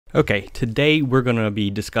Okay, today we're going to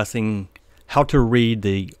be discussing how to read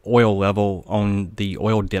the oil level on the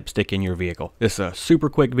oil dipstick in your vehicle. This is a super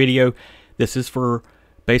quick video. This is for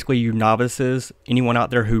basically you novices, anyone out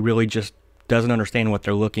there who really just doesn't understand what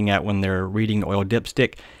they're looking at when they're reading the oil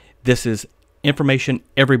dipstick. This is information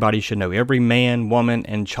everybody should know. Every man, woman,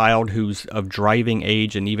 and child who's of driving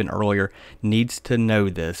age and even earlier needs to know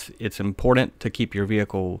this. It's important to keep your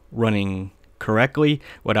vehicle running correctly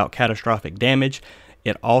without catastrophic damage.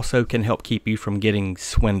 It also can help keep you from getting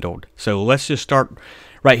swindled. So let's just start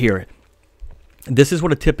right here. This is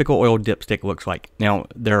what a typical oil dipstick looks like. Now,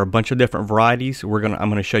 there are a bunch of different varieties. I'm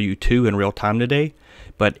going to show you two in real time today.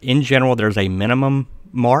 But in general, there's a minimum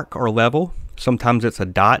mark or level. Sometimes it's a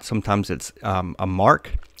dot, sometimes it's a mark,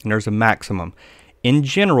 and there's a maximum. In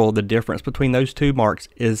general, the difference between those two marks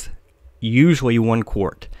is usually 1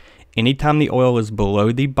 quart. Anytime the oil is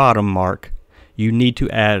below the bottom mark, you need to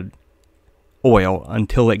add oil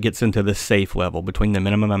until it gets into the safe level between the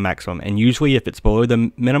minimum and maximum. And usually if it's below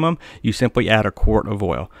the minimum, you simply add 1 quart of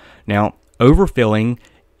oil. Now, overfilling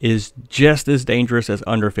is just as dangerous as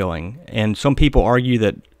underfilling. And some people argue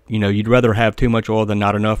that, you'd rather have too much oil than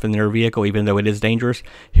not enough in their vehicle, even though it is dangerous.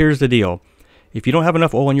 Here's the deal. If you don't have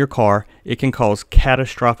enough oil in your car, it can cause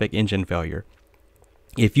catastrophic engine failure.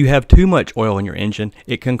 If you have too much oil in your engine,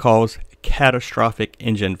 it can cause catastrophic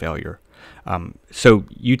engine failure. So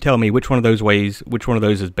you tell me which one of those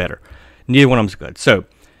is better. Neither one of them is good. So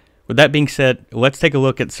with that being said, let's take a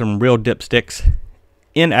look at some real dipsticks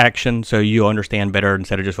in action so you'll understand better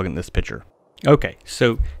instead of just looking at this picture. Okay,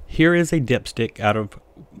 so here is a dipstick out of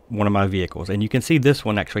one of my vehicles, and you can see this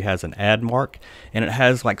one actually has an add mark, and it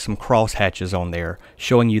has like some cross hatches on there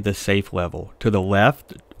showing you the safe level. To the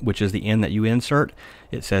left, which is the end that you insert,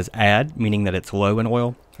 it says add, meaning that it's low in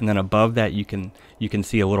oil. And then above that, you can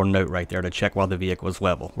see a little note right there to check while the vehicle is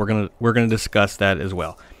level. We're gonna discuss that as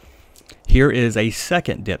well. Here is a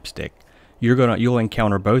second dipstick. You'll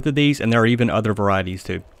encounter both of these, and there are even other varieties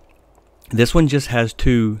too. This one just has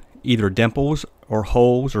two either dimples or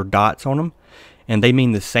holes or dots on them, and they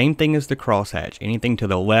mean the same thing as the crosshatch. Anything to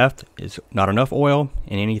the left is not enough oil,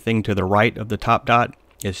 and anything to the right of the top dot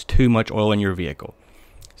is too much oil in your vehicle.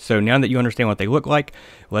 So now that you understand what they look like,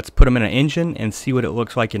 let's put them in an engine and see what it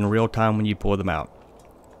looks like in real time when you pull them out.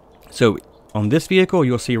 So on this vehicle,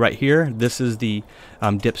 you'll see right here, this is the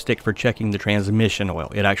dipstick for checking the transmission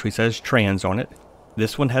oil. It actually says trans on it.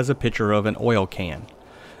 This one has a picture of an oil can.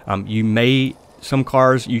 Some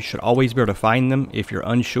cars, you should always be able to find them. If you're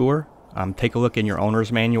unsure, take a look in your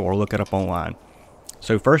owner's manual or look it up online.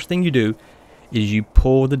 So first thing you do is you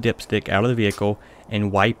pull the dipstick out of the vehicle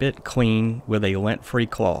and wipe it clean with a lint-free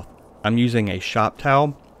cloth. I'm using a shop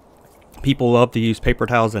towel. People love to use paper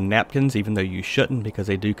towels and napkins, even though you shouldn't because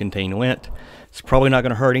they do contain lint. It's probably not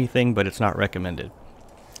going to hurt anything, but it's not recommended.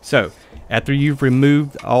 So after you've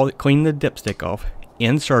cleaned the dipstick off,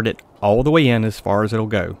 insert it all the way in as far as it'll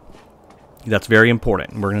go. That's very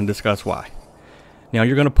important, and we're going to discuss why. Now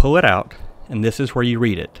you're going to pull it out, and this is where you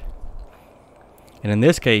read it. And in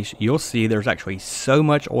this case, you'll see there's actually so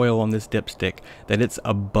much oil on this dipstick that it's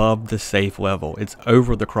above the safe level. It's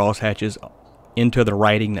over the cross hatches into the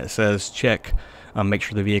writing that says check, make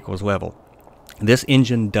sure the vehicle is level. This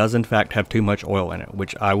engine does in fact have too much oil in it,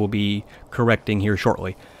 which I will be correcting here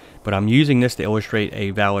shortly. But I'm using this to illustrate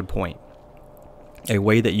a valid point, a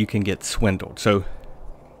way that you can get swindled. So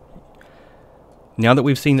now that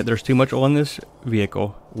we've seen that there's too much oil in this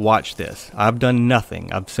vehicle, watch this. I've done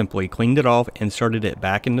nothing. I've simply cleaned it off, inserted it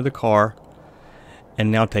back into the car,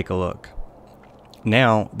 and now take a look.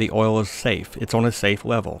 Now the oil is safe. It's on a safe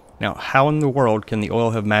level. Now, how in the world can the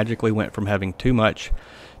oil have magically went from having too much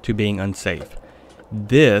to being unsafe?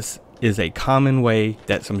 This is a common way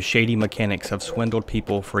that some shady mechanics have swindled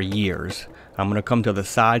people for years. I'm going to come to the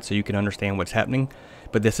side so you can understand what's happening,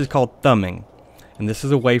 but this is called thumbing. And this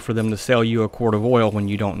is a way for them to sell you a quart of oil when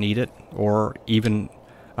you don't need it, or even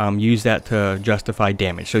use that to justify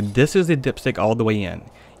damage. So this is the dipstick all the way in.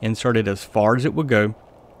 Insert it as far as it would go.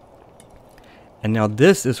 And now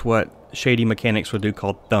this is what shady mechanics will do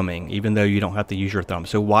called thumbing, even though you don't have to use your thumb.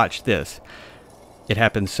 So watch this. It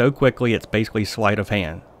happens so quickly, it's basically sleight of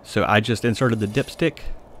hand. So I just inserted the dipstick,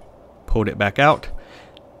 pulled it back out,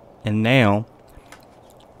 and now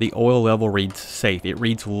the oil level reads safe. It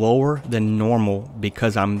reads lower than normal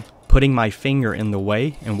because I'm putting my finger in the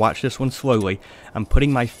way, and watch this one slowly. I'm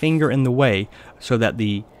putting my finger in the way so that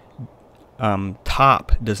the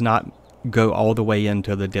top does not go all the way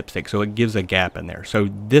into the dipstick, so it gives a gap in there. So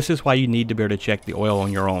this is why you need to be able to check the oil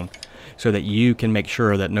on your own, so that you can make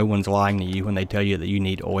sure that no one's lying to you when they tell you that you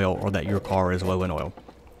need oil or that your car is low in oil.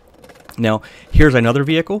 Now here's another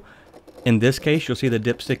vehicle. In this case, you'll see the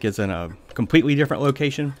dipstick is in a completely different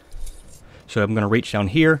location. So I'm going to reach down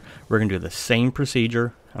here. We're going to do the same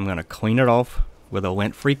procedure. I'm going to clean it off with a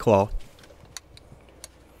lint-free cloth.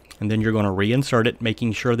 And then you're going to reinsert it,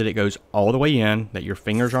 making sure that it goes all the way in, that your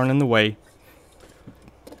fingers aren't in the way.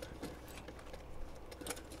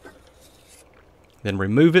 Then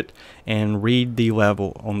remove it and read the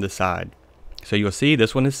level on the side. So you'll see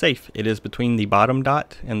this one is safe. It is between the bottom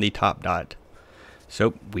dot and the top dot.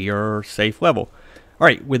 So we are safe level. All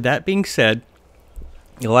right, with that being said,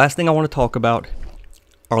 the last thing I want to talk about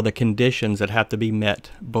are the conditions that have to be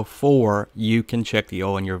met before you can check the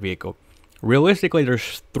oil in your vehicle. Realistically,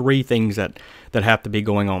 there's 3 things that have to be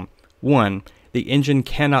going on. 1, the engine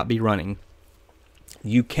cannot be running.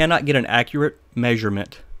 You cannot get an accurate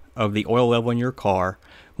measurement of the oil level in your car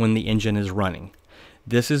when the engine is running.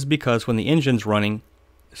 This is because when the engine's running,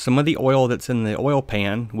 some of the oil that's in the oil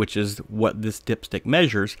pan, which is what this dipstick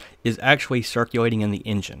measures, is actually circulating in the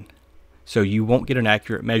engine. So you won't get an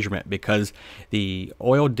accurate measurement because the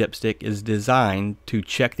oil dipstick is designed to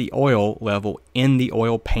check the oil level in the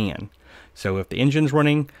oil pan. So if the engine's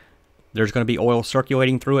running, there's going to be oil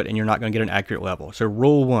circulating through it and you're not going to get an accurate level. So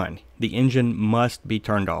rule 1, the engine must be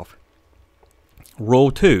turned off.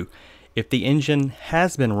 Rule 2, if the engine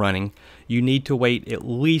has been running, you need to wait at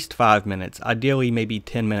least 5 minutes, ideally maybe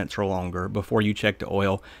 10 minutes or longer, before you check the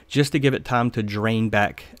oil, just to give it time to drain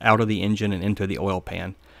back out of the engine and into the oil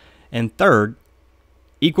pan. And third,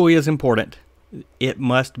 equally as important, it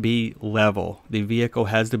must be level. The vehicle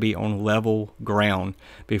has to be on level ground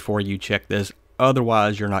before you check this.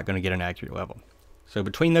 Otherwise, you're not going to get an accurate level. So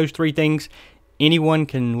between those 3 things, anyone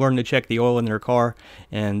can learn to check the oil in their car,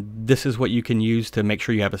 and this is what you can use to make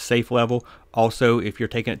sure you have a safe level. Also, if you're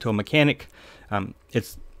taking it to a mechanic,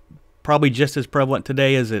 it's probably just as prevalent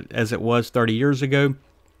today as it was 30 years ago.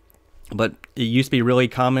 But it used to be really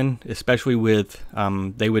common, especially with,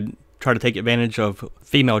 they would try to take advantage of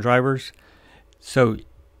female drivers. So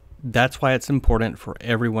that's why it's important for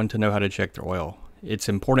everyone to know how to check their oil. It's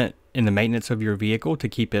important in the maintenance of your vehicle to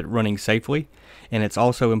keep it running safely. And it's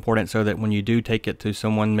also important so that when you do take it to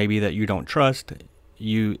someone maybe that you don't trust,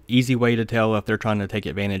 easy way to tell if they're trying to take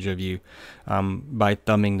advantage of you by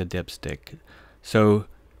thumbing the dipstick. So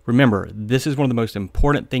remember, this is one of the most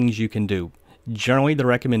important things you can do. Generally, the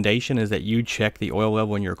recommendation is that you check the oil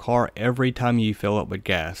level in your car every time you fill up with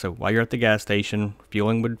gas. So while you're at the gas station,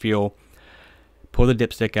 fueling with fuel, pull the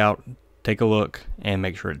dipstick out, take a look, and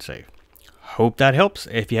make sure it's safe. Hope that helps.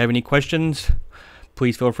 If you have any questions,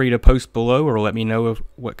 please feel free to post below or let me know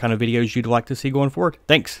what kind of videos you'd like to see going forward.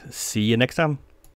 Thanks. See you next time.